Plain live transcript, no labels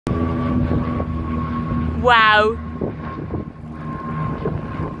Wow.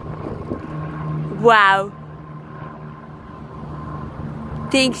 Wow.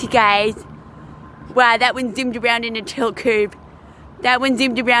 Thanks, you guys. Wow, that one zoomed around in a tilt curve. That one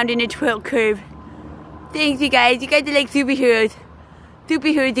zoomed around in a tilt curve. Thanks, you guys. You guys are like superheroes.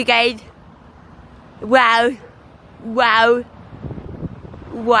 Superheroes, you guys. Wow. Wow.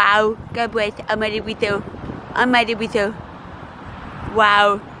 Wow. God bless. Almighty with you. Almighty with you.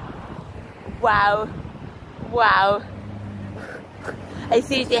 Wow. Wow. Wow. I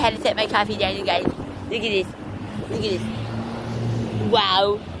seriously had to set my coffee down, you guys. Look at this. Look at this.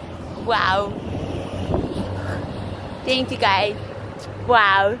 Wow. Wow. Thank you, guys.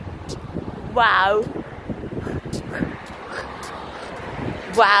 Wow. Wow.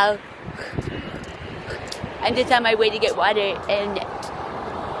 Wow. I'm just on my way to get water, and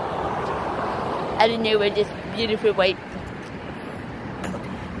I don't know where this beautiful white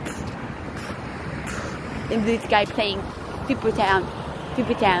and blue sky playing Super Town.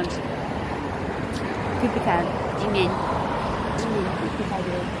 Super Town. Super Town. Amen.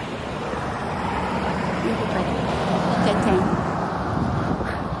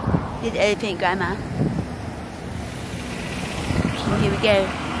 This elephant, Grandma. And here we go.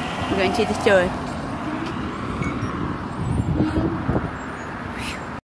 We're going to the store.